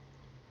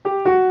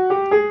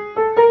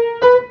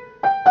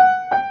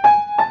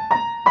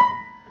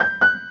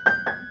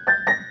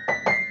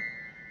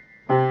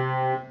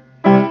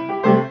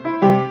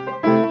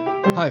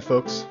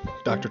folks.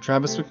 Dr.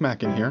 Travis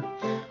McMacken here.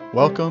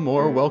 Welcome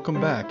or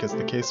welcome back, as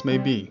the case may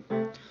be.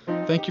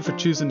 Thank you for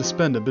choosing to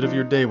spend a bit of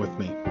your day with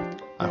me.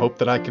 I hope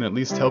that I can at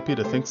least help you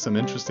to think some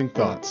interesting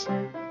thoughts.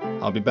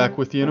 I'll be back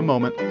with you in a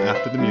moment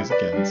after the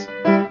music ends.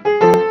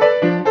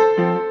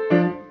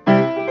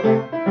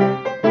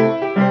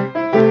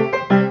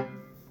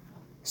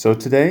 So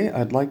today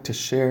I'd like to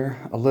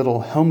share a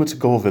little Helmut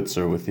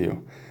Gollwitzer with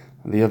you.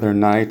 The other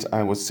night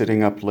I was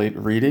sitting up late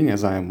reading,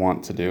 as I am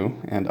wont to do,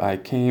 and I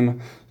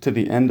came to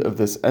the end of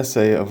this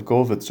essay of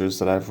Gollwitzer's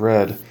that I've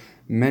read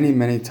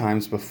many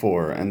times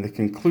before, and the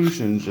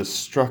conclusion just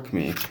struck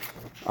me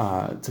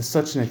to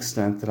such an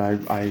extent that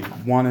I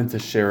wanted to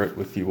share it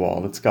with you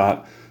all. It's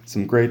got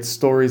some great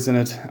stories in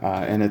it,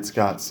 and it's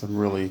got some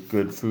really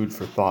good food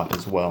for thought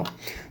as well.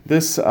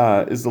 This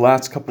is the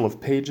last couple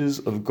of pages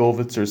of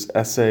Gollwitzer's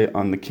essay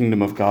on the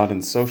Kingdom of God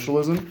and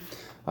Socialism.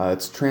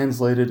 It's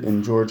translated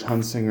in George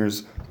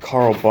Hunsinger's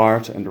Karl,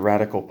 Barth, and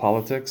Radical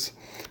Politics.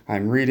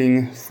 I'm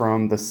reading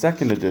from the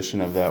second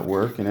edition of that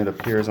work, and it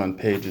appears on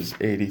pages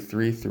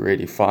 83 through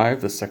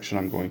 85, the section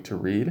I'm going to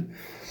read.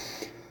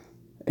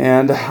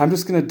 And I'm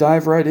just going to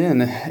dive right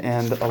in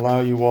and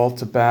allow you all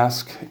to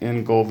bask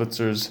in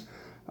Gollwitzer's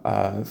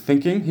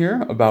thinking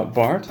here about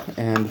Barth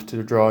and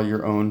to draw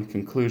your own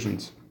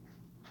conclusions.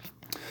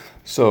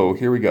 So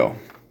here we go.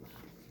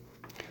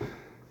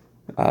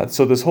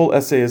 So this whole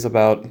essay is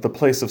about the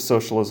place of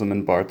socialism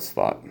in Barth's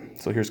thought.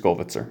 So here's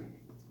Gollwitzer.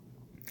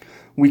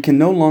 We can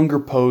no longer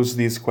pose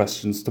these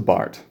questions to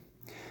Barth.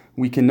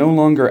 We can no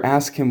longer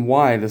ask him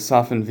why the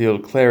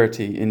Sophenfeld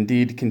clarity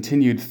indeed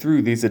continued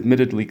through these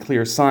admittedly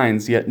clear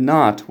signs, yet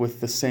not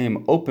with the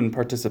same open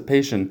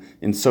participation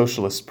in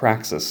socialist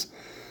praxis,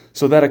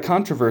 so that a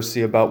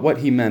controversy about what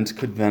he meant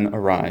could then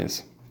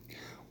arise.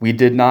 We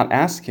did not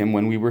ask him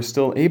when we were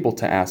still able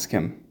to ask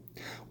him.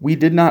 We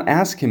did not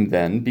ask him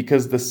then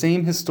because the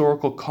same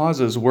historical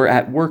causes were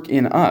at work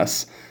in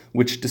us,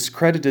 which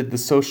discredited the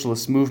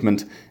socialist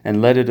movement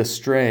and led it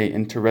astray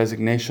into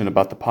resignation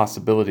about the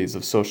possibilities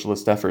of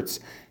socialist efforts,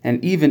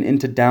 and even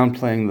into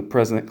downplaying the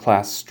present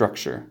class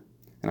structure.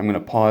 And I'm going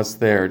to pause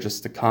there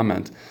just to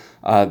comment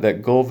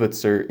that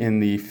Gollwitzer in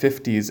the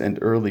 50s and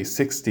early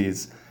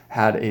 60s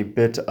had a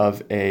bit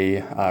of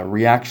a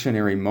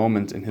reactionary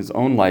moment in his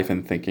own life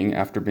and thinking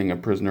after being a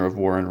prisoner of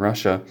war in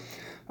Russia.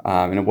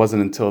 And it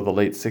wasn't until the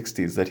late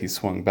 60s that he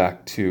swung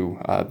back to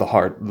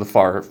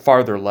the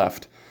farther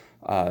left.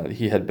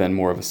 He had been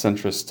more of a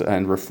centrist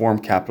and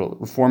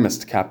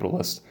reformist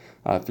capitalist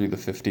through the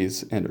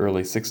 50s and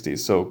early 60s.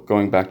 So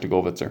going back to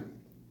Gollwitzer.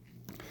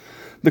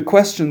 The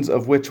questions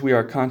of which we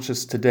are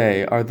conscious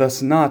today are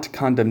thus not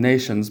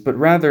condemnations, but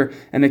rather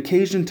an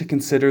occasion to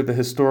consider the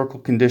historical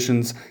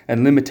conditions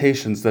and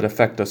limitations that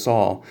affect us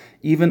all,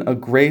 even a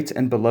great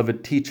and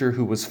beloved teacher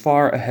who was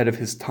far ahead of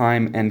his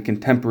time and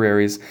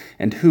contemporaries,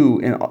 and who,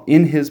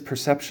 in his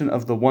perception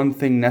of the one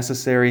thing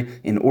necessary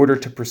in order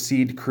to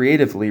proceed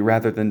creatively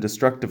rather than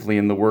destructively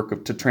in the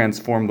work to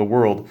transform the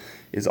world,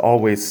 is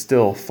always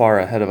still far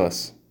ahead of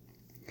us.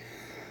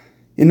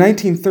 In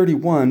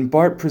 1931,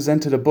 Barth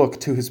presented a book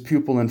to his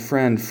pupil and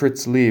friend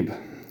Fritz Lieb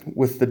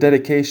with the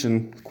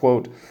dedication,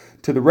 quote,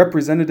 to the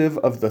representative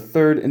of the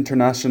Third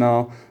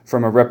International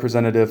from a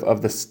representative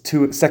of the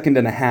Second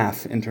and a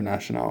Half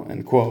International,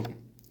 end quote.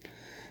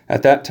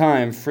 At that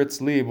time,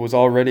 Fritz Lieb was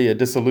already a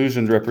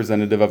disillusioned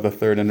representative of the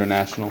Third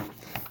International,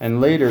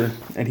 and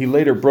he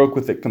later broke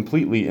with it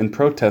completely in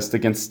protest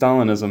against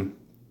Stalinism.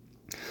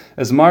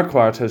 As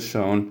Marquardt has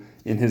shown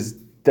in his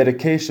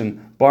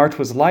dedication, Barth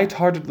was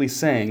lightheartedly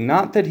saying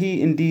not that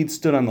he indeed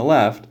stood on the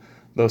left,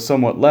 though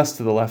somewhat less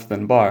to the left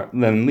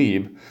than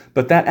Lieb,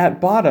 but that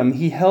at bottom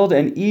he held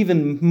an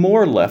even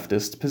more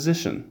leftist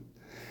position.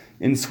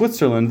 In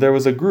Switzerland, there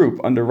was a group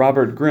under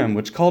Robert Grimm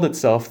which called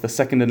itself the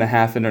Second and a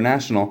Half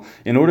International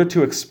in order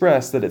to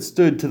express that it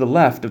stood to the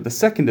left of the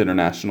Second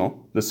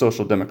International, the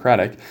Social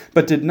Democratic,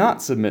 but did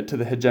not submit to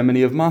the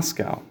hegemony of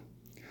Moscow.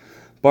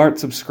 Barth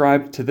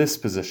subscribed to this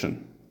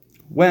position.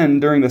 When,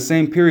 during the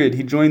same period,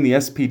 he joined the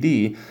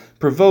SPD,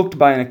 provoked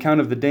by an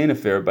account of the Dane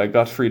affair by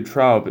Gottfried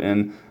Traub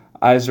in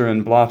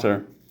Eisern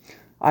Blatter,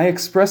 I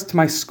expressed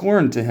my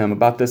scorn to him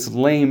about this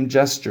lame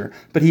gesture,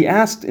 but he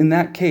asked in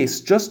that case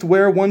just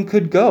where one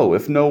could go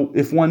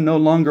if one no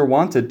longer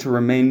wanted to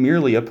remain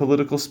merely a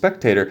political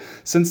spectator,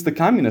 since the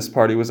Communist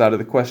Party was out of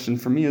the question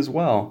for me as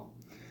well.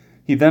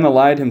 He then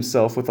allied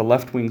himself with a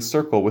left-wing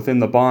circle within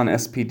the Bonn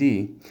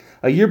SPD.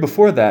 A year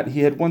before that,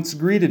 he had once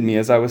greeted me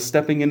as I was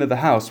stepping into the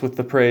house with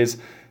the praise,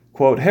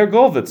 quote, Herr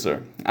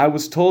Gollwitzer, I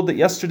was told that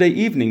yesterday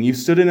evening you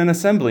stood in an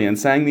assembly and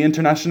sang the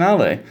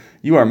Internationale.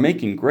 You are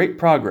making great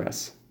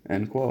progress,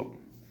 end quote.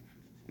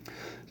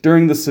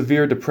 During the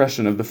severe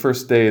depression of the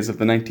first days of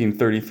the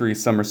 1933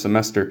 summer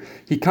semester,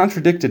 he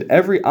contradicted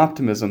every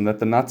optimism that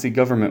the Nazi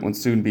government would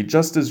soon be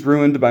just as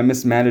ruined by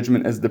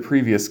mismanagement as the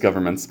previous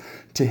governments.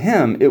 To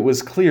him, it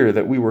was clear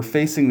that we were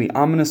facing the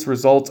ominous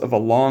result of a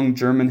long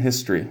German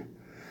history.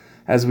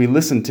 As we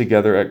listened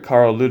together at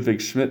Karl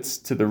Ludwig Schmidt's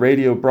to the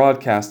radio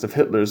broadcast of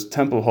Hitler's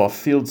Tempelhof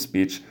field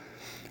speech,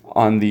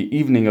 on the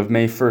evening of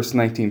May 1st,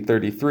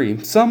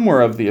 1933, some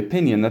were of the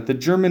opinion that the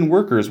German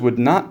workers would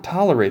not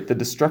tolerate the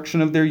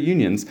destruction of their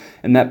unions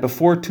and that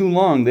before too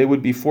long they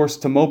would be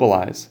forced to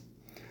mobilize.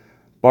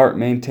 Barth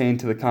maintained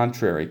to the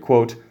contrary,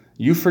 quote,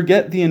 "You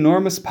forget the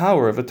enormous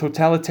power of a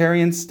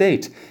totalitarian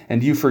state,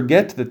 and you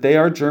forget that they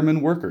are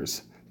German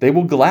workers. They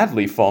will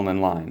gladly fall in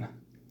line."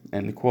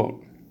 End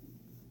quote.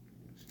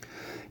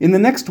 In the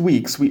next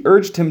weeks, we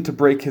urged him to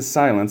break his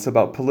silence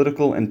about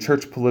political and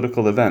church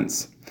political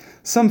events.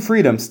 Some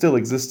freedom still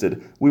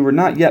existed. We were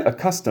not yet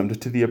accustomed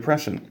to the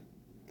oppression.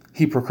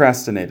 He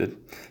procrastinated.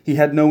 He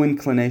had no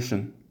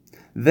inclination.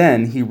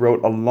 Then he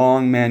wrote a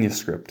long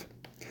manuscript.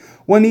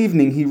 One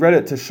evening he read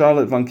it to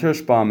Charlotte von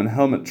Kirschbaum and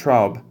Helmut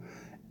Traub.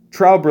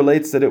 Traub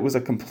relates that it was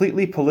a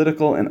completely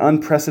political and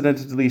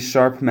unprecedentedly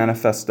sharp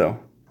manifesto.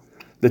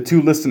 The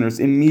two listeners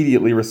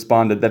immediately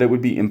responded that it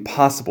would be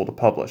impossible to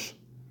publish.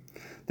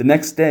 The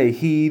next day,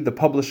 he, the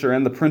publisher,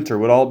 and the printer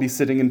would all be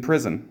sitting in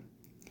prison.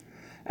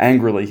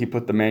 Angrily, he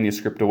put the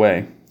manuscript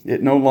away.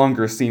 It no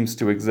longer seems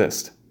to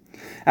exist.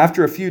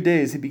 After a few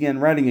days, he began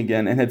writing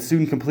again and had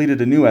soon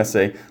completed a new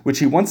essay, which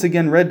he once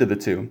again read to the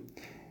two.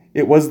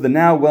 It was the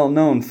now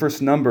well-known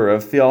first number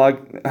of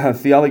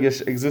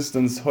Theologische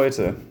Existenz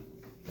heute.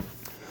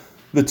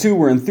 The two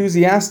were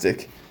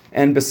enthusiastic,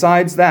 and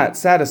besides that,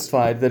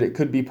 satisfied that it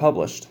could be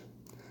published.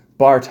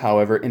 Barth,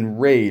 however,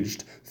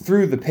 enraged,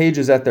 threw the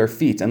pages at their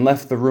feet and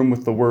left the room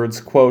with the words,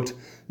 quote,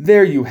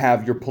 "There you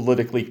have your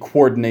politically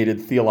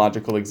coordinated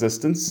theological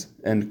existence,"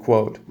 end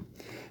quote.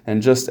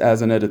 And just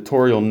as an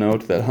editorial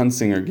note that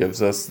Hunsinger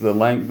gives us, the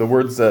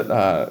words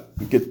that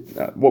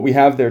what we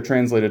have there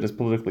translated as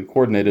politically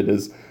coordinated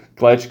is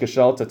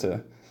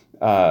gleichgeschaltete,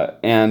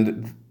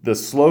 and the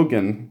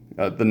slogan,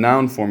 the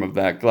noun form of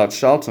that,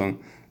 Gleichschaltung,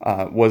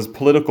 was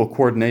political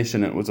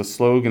coordination. It was a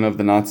slogan of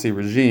the Nazi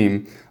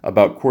regime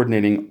about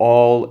coordinating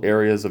all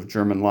areas of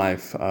German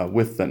life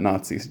with the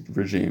Nazi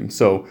regime.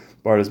 So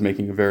Barth is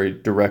making a very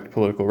direct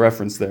political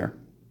reference there.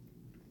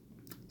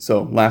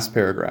 So, last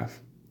paragraph.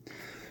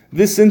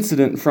 This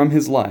incident from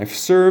his life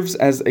serves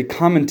as a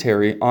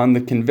commentary on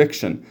the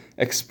conviction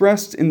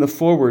expressed in the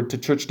foreword to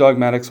Church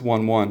Dogmatics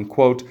 1:1,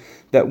 quote,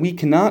 that we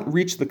cannot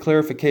reach the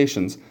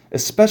clarifications,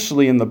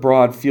 especially in the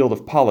broad field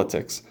of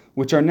politics,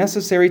 which are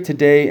necessary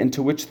today and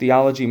to which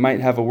theology might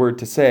have a word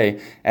to say,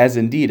 as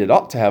indeed it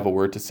ought to have a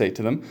word to say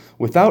to them,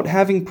 without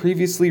having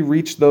previously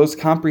reached those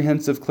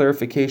comprehensive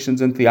clarifications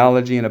in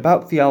theology and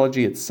about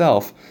theology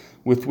itself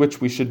with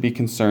which we should be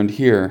concerned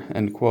here,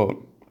 end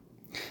quote.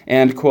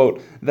 And, quote,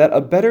 that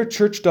a better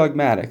church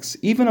dogmatics,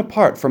 even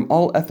apart from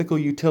all ethical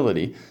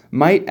utility,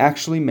 might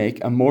actually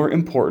make a more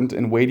important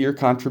and weightier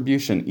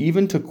contribution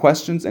even to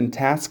questions and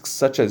tasks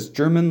such as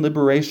German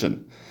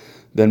liberation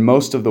than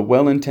most of the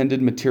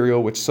well-intended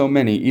material which so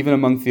many, even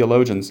among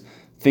theologians,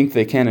 think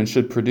they can and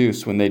should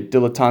produce when they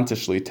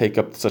dilettantishly take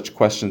up such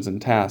questions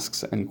and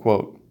tasks, end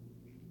quote.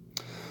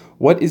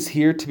 What is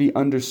here to be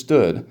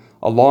understood,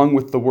 along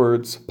with the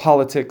words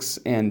politics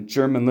and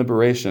German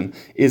liberation,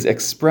 is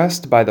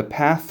expressed by the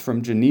path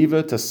from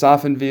Geneva to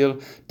Safenwil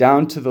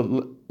down to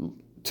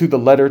the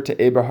letter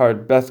to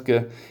Eberhard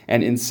Bethge,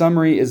 and in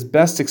summary is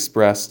best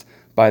expressed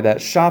by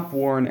that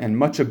shop-worn and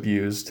much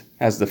abused,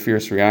 as the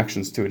fierce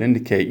reactions to it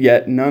indicate,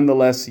 yet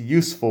nonetheless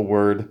useful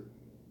word,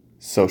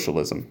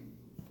 socialism.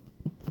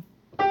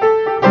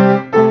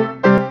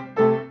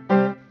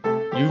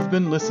 You've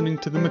been listening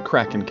to the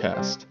McCracken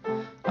Cast.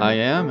 I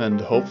am,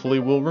 and hopefully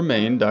will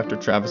remain, Dr.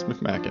 Travis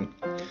McMacken.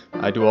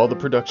 I do all the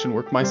production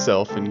work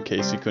myself, in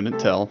case you couldn't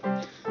tell,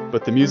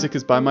 but the music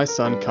is by my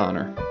son,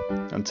 Connor.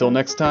 Until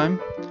next time,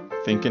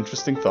 think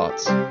interesting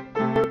thoughts.